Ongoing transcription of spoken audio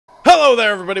Hello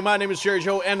there, everybody. My name is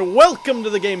Jerejoe, and welcome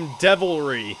to the game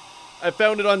Devilry. I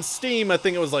found it on Steam. I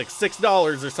think it was like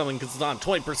 $6 or something because it's on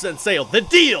 20% sale. The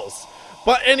deals!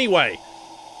 But anyway,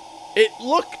 it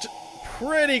looked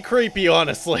pretty creepy,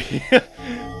 honestly.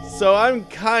 So I'm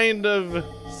kind of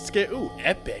scared. Ooh,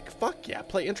 epic. Fuck yeah.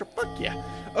 Play intro. Fuck yeah.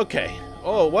 Okay.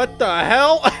 Oh, what the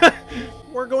hell?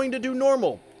 We're going to do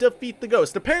normal. Defeat the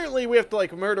ghost. Apparently, we have to,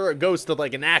 like, murder a ghost with,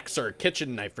 like, an axe or a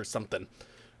kitchen knife or something.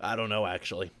 I don't know,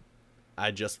 actually. I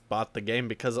just bought the game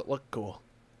because it looked cool.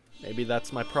 Maybe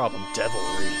that's my problem.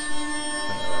 Devilry.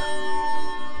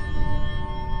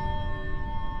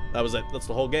 That was it. That's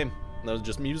the whole game. That was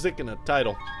just music and a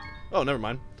title. Oh, never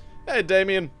mind. Hey,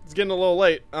 Damien. It's getting a little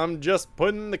late. I'm just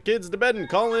putting the kids to bed and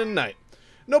calling it a night.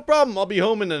 No problem. I'll be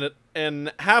home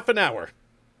in half an hour.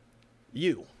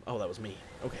 You. Oh, that was me.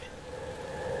 Okay.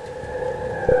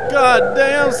 God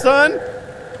damn, son.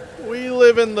 We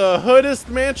live in the hoodest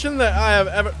mansion that I have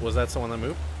ever... Was that someone that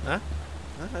moved? Huh?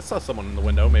 I saw someone in the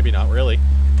window. Maybe not really.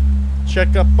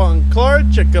 Check up on Clark.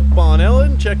 Check up on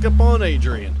Ellen. Check up on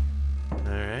Adrian.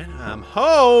 Alright, I'm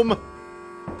home.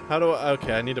 How do I...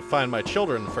 Okay, I need to find my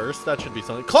children first. That should be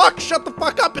something. Clock, shut the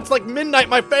fuck up. It's like midnight.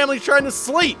 My family's trying to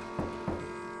sleep.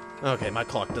 Okay, my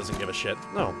clock doesn't give a shit.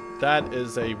 No, that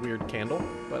is a weird candle,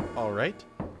 but alright.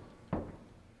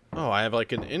 Oh, I have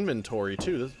like an inventory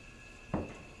too.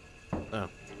 Oh,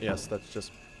 yes, that's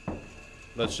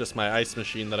just my ice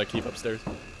machine that I keep upstairs.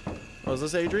 Oh, is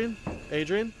this Adrian?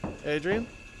 Adrian? Adrian?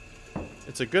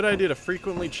 It's a good idea to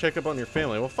frequently check up on your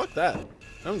family. Well, fuck that.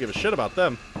 I don't give a shit about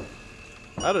them.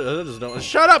 I just don't.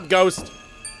 Shut up, ghost!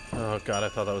 Oh, God, I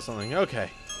thought that was something. Okay.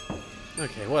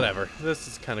 Okay, whatever. This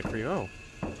is kind of creepy. Oh.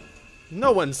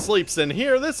 No one sleeps in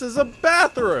here. This is a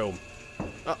bathroom.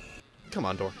 Oh, come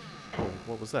on, door. Oh,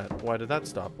 what was that? Why did that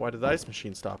stop? Why did the ice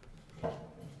machine stop?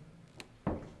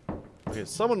 Okay, is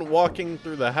someone walking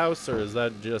through the house, or is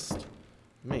that just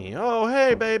me? Oh,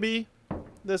 hey, baby.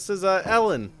 This is,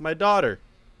 Ellen, my daughter.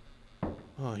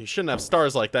 Oh, you shouldn't have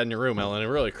stars like that in your room, Ellen. It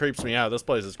really creeps me out. This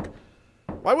place is...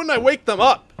 Why wouldn't I wake them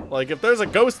up? Like, if there's a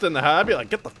ghost in the house, I'd be like,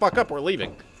 get the fuck up, we're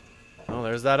leaving. Oh,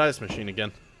 there's that ice machine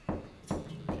again.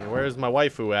 Okay, where's my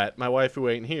waifu at? My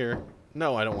waifu ain't here.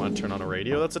 No, I don't want to turn on a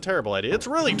radio. That's a terrible idea. It's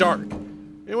really dark.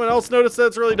 Anyone else notice that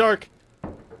it's really dark?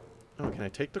 Oh, can I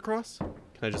take the cross? Can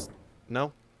I just...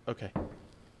 No? Okay.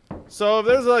 So if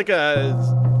there's like a...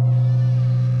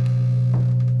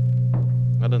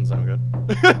 That doesn't sound good.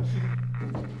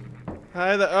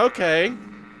 Hi there. Okay.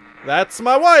 That's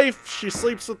my wife. She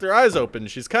sleeps with her eyes open.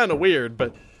 She's kind of weird,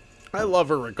 but I love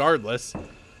her regardless.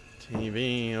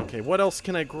 TV. Okay, what else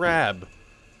can I grab?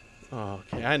 Oh,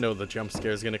 okay, I know the jump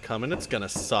scare is going to come, and it's going to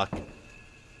suck.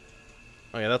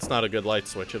 Oh, yeah, that's not a good light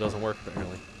switch. It doesn't work,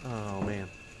 apparently. Oh, man.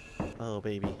 Oh,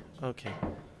 baby. Okay.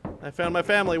 I found my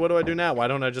family. What do I do now? Why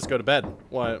don't I just go to bed?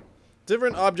 What?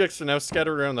 Different objects are now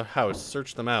scattered around the house.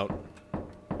 Search them out.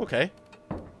 Okay.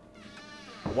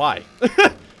 Why?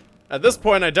 At this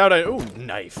point, I doubt I... Ooh,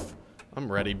 knife.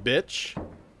 I'm ready, bitch.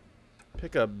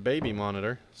 Pick up baby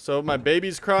monitor. So if my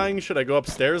baby's crying, should I go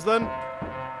upstairs then?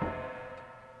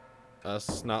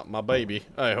 That's not my baby.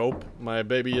 I hope. My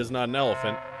baby is not an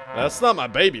elephant. That's not my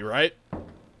baby, right?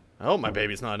 I hope my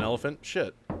baby's not an elephant.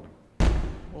 Shit.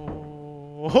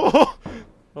 Oh, I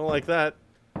don't like that.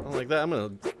 I don't like that.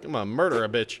 I'm gonna murder a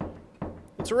bitch.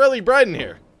 It's really bright in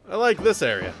here. I like this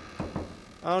area.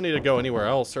 I don't need to go anywhere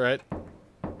else, right?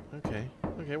 Okay.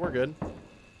 Okay, we're good.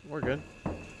 We're good.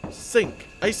 Sink.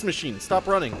 Ice machine. Stop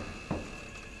running.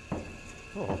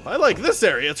 Oh, I like this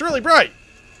area. It's really bright.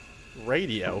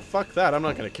 Radio. Fuck that. I'm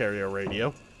not gonna carry a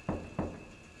radio.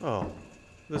 Oh.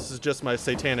 This is just my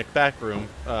satanic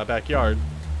backyard.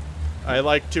 I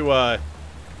like to,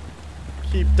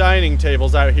 keep dining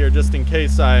tables out here just in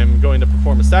case I'm going to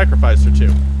perform a sacrifice or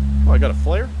two. Oh, I got a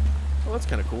flare? Oh, that's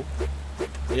kind of cool.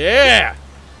 Yeah!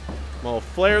 I'm gonna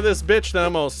flare this bitch, then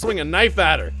I'm gonna swing a knife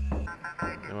at her.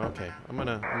 Oh, okay, I'm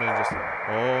gonna just...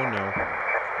 Oh, no.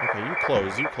 Okay, you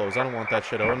close. I don't want that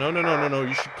shit. Oh, no,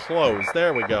 you should close.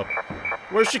 There we go.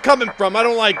 Where's she coming from? I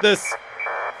don't like this.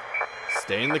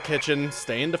 Stay in the kitchen.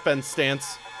 Stay in defense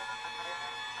stance.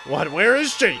 What? Where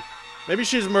is she? Maybe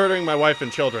she's murdering my wife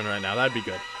and children right now. That'd be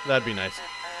good. That'd be nice.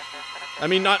 I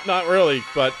mean, not really,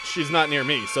 but she's not near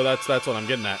me, so that's what I'm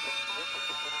getting at.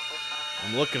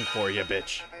 I'm looking for you,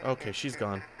 bitch. Okay, she's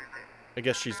gone. I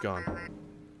guess she's gone.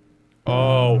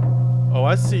 Oh. Oh,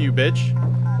 I see you, bitch.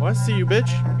 Oh, I see you,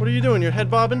 bitch. What are you doing? Your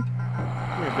head bobbing?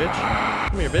 Come here, bitch.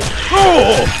 Come here, bitch.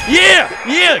 Oh! Yeah!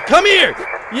 Yeah! Come here!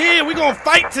 Yeah, we gonna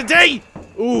fight today!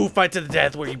 Ooh, fight to the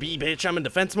death. Where you be, bitch? I'm in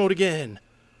defense mode again.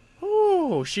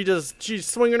 Oh, she's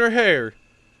swinging her hair.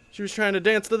 She was trying to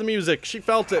dance to the music. She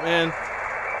felt it, man.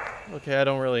 Okay, I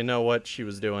don't really know what she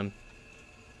was doing.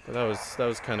 But that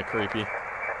was kind of creepy.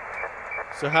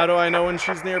 So how do I know when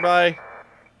she's nearby?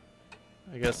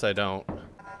 I guess I don't.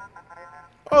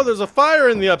 Oh, there's a fire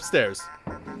in the upstairs.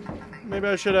 Maybe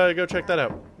I should go check that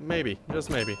out. Maybe, just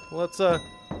maybe. Let's go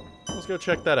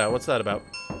check that out. What's that about?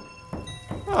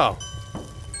 Oh.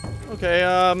 Okay,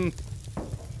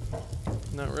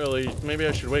 not really. Maybe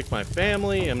I should wake my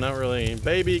family. I'm not really.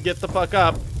 Baby, get the fuck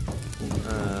up.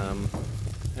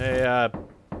 Hey,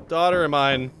 daughter of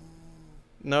mine.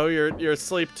 No, you're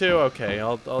asleep too? Okay,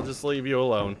 I'll just leave you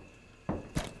alone.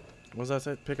 What was that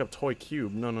say? Pick up toy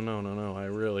cube. No. I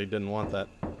really didn't want that.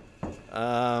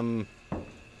 Oh,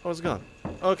 it's gone.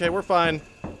 Okay, we're fine.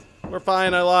 We're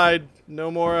fine, I lied.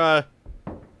 No more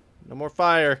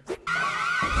fire.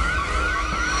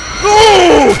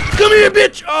 Oh! Come here,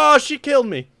 bitch! Oh, she killed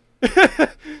me.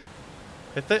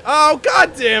 Oh,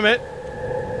 god damn it!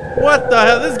 What the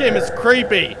hell? This game is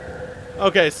creepy.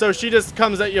 Okay, so she just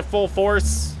comes at you full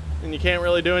force, and you can't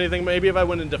really do anything. Maybe if I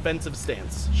went in defensive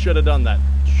stance. Should have done that.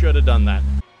 Should have done that.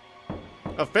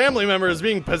 A family member is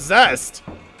being possessed.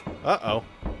 Uh-oh.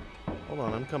 Hold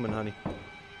on, I'm coming, honey.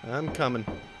 I'm coming.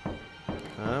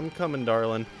 I'm coming,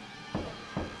 darling.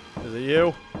 Is it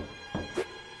you?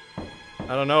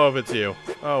 I don't know if it's you.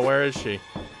 Oh, where is she?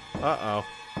 Uh-oh.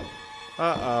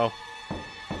 Uh-oh.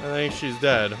 I think she's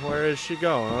dead. Where is she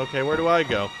going? Okay, where do I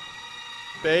go?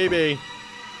 Baby.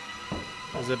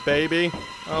 Is it baby?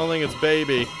 I don't think it's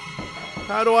baby.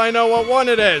 How do I know what one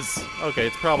it is? Okay,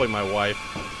 it's probably my wife.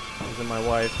 Is it my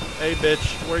wife? Hey,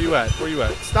 bitch. Where you at? Where you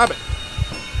at? Stop it.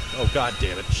 Oh, god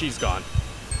damn it. She's gone.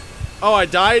 Oh, I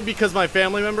died because my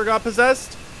family member got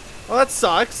possessed? Well, that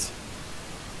sucks.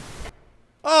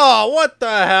 Oh, what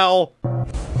the hell?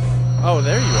 Oh,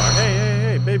 there you are.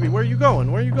 Hey, baby, where you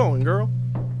going? Where you going, girl?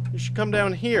 You should come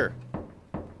down here.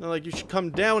 No, like, you should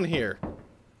come down here.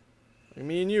 Like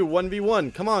me and you,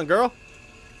 1v1. Come on, girl.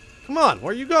 Come on,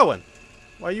 where you going?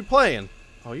 Why are you playing?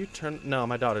 Oh, you turned... No,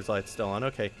 my daughter's light's still on.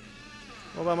 Okay.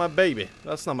 What about my baby?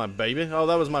 That's not my baby. Oh,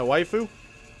 that was my waifu?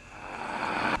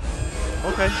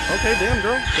 Okay, damn,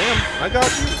 girl. Damn, I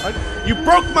got you. You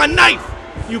broke my knife!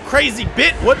 You crazy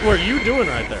bit! What were you doing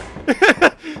right there?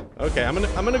 Okay, I'm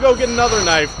gonna go get another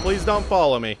knife. Please don't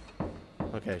follow me.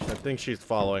 Okay, I think she's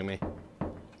following me.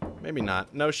 Maybe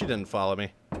not. No, she didn't follow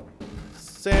me.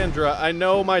 Sandra, I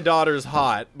know my daughter's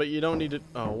hot, but you don't need to...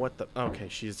 Oh, what the... Okay,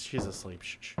 she's asleep.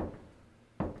 Shh.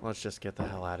 Let's just get the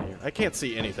hell out of here. I can't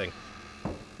see anything.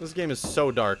 This game is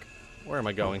so dark. Where am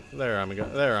I going? There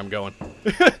I'm going.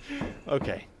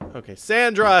 Okay. Okay,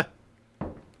 Sandra!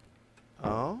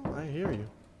 Oh, I hear you.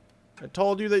 I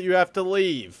told you that you have to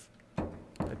leave.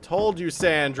 I told you,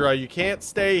 Sandra, you can't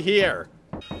stay here.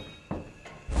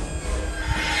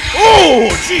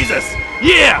 Oh, Jesus!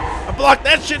 Yeah! I blocked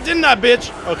that shit, didn't I,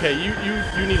 bitch? Okay,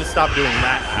 you need to stop doing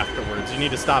that afterwards. You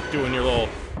need to stop doing your little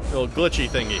glitchy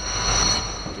thingy.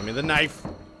 Give me the knife.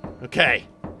 Okay.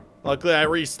 Luckily, I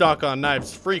restock on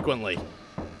knives frequently.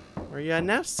 Where you at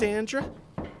now, Sandra?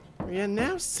 Where you at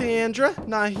now, Sandra?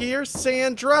 Not here,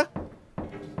 Sandra?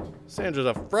 Sandra's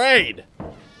afraid.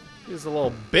 She's a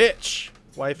little bitch.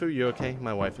 Waifu, you okay?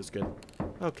 My wife is good.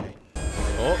 Okay.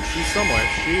 Oh, she's somewhere.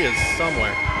 She is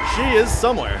somewhere. She is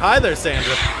somewhere. Hi there,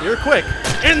 Sandra. You're quick.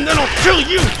 And then I'll kill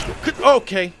you!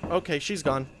 Okay. Okay, she's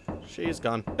gone. She's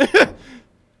gone.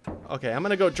 Okay, I'm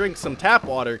gonna go drink some tap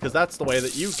water, because that's the way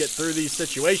that you get through these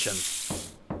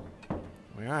situations.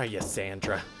 Where are you,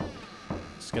 Sandra?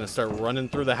 Just gonna start running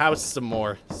through the house some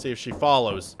more. See if she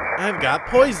follows. I've got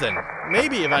poison.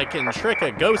 Maybe if I can trick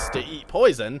a ghost to eat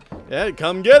poison. Yeah,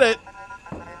 come get it.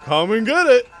 Come and get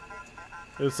it.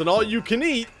 It's an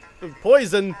all-you-can-eat of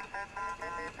poison.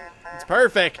 It's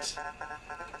perfect.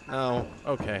 No.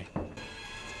 Okay.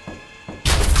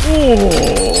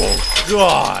 Oh,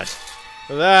 God.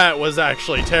 That was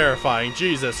actually terrifying.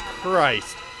 Jesus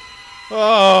Christ.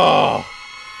 Oh.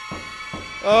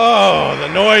 Oh,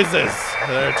 the noises.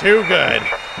 They're too good.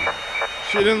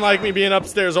 She didn't like me being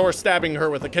upstairs or stabbing her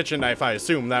with a kitchen knife. I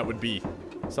assume that would be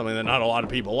something that not a lot of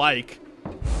people like.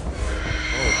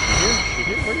 Oh, she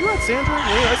here? Where you at, Sandra?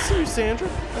 Hey, I see you, Sandra.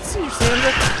 I see you,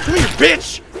 Sandra. Come here,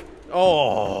 bitch!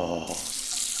 Oh.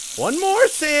 One more,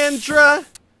 Sandra.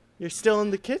 You're still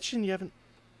in the kitchen. You haven't...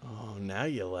 Oh, now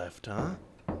you left, huh?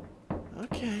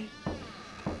 Okay.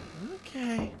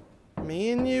 Okay. Me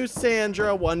and you,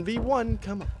 Sandra, 1v1.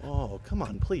 Come on. Oh, come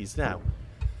on, please, now.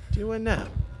 Do it now.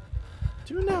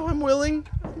 Do it now. I'm willing.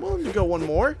 I'm willing to go one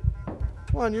more.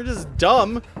 Come on, you're just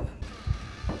dumb.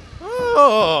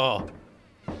 Oh.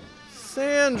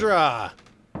 Sandra.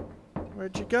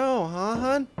 Where'd you go, huh,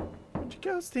 hun? Where'd you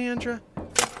go, Sandra?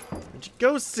 Where'd you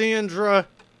go, Sandra?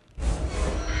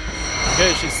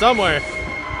 Okay, she's somewhere.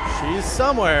 She's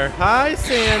somewhere. Hi,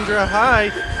 Sandra. Hi.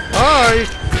 Hi.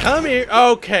 Come here.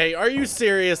 Okay, are you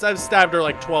serious? I've stabbed her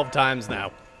like 12 times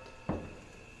now.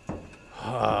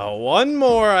 One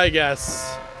more, I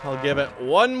guess. I'll give it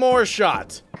one more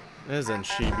shot. Isn't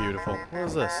she beautiful? What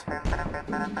is this?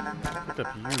 Look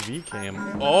up UV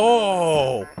cam.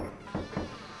 Oh!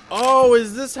 Oh,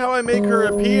 is this how I make her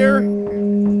appear?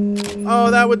 Oh,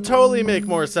 that would totally make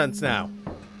more sense now.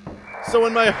 So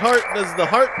when my heart does the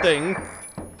heart thing,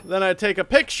 then I take a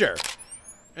picture.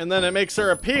 And then it makes her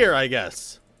appear, I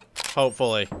guess.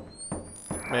 Hopefully.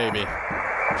 Maybe.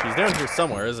 She's down here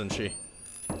somewhere, isn't she?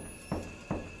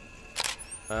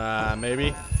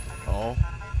 Maybe. Oh.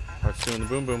 Heart's doing the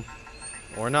boom boom.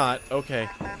 Or not. Okay.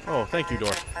 Oh, thank you,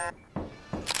 door.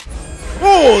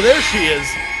 Oh, there she is.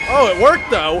 Oh, it worked,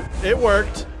 though. It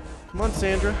worked. Come on,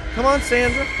 Sandra. Come on,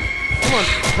 Sandra. Come on.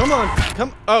 Come on.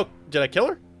 Come. Oh, did I kill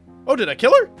her? Oh, did I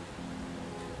kill her?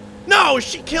 No,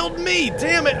 she killed me.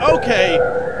 Damn it. Okay.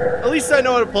 At least I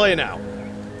know how to play now.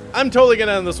 I'm totally going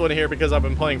to end this one here because I've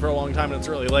been playing for a long time and it's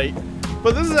really late.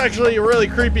 But this is actually a really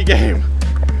creepy game.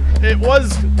 It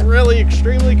was really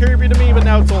extremely creepy to me, but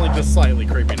now it's only just slightly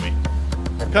creepy to me.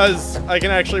 Because I can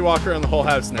actually walk around the whole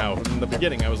house now. In the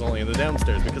beginning, I was only in the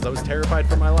downstairs because I was terrified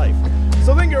for my life.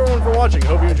 So thank you everyone for watching.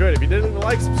 Hope you enjoyed it. If you did, leave a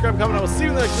like, subscribe, comment. I will see you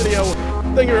in the next video.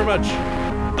 Thank you very much.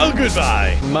 Oh,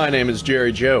 goodbye. My name is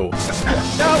Jerejoe.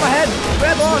 Down my head!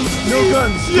 Grab on! No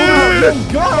guns! Yeah! No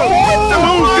guns!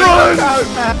 No guns!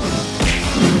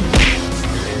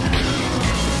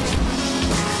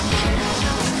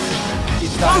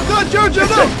 Oh god, Jerejoe,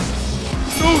 no!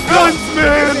 No guns,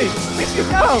 man!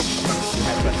 No!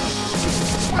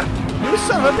 You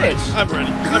son of a bitch! I'm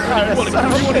ready.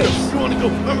 I'm ready. You wanna go? You wanna go?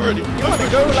 I'm ready. You wanna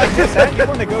go like this, huh? You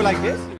wanna go like this?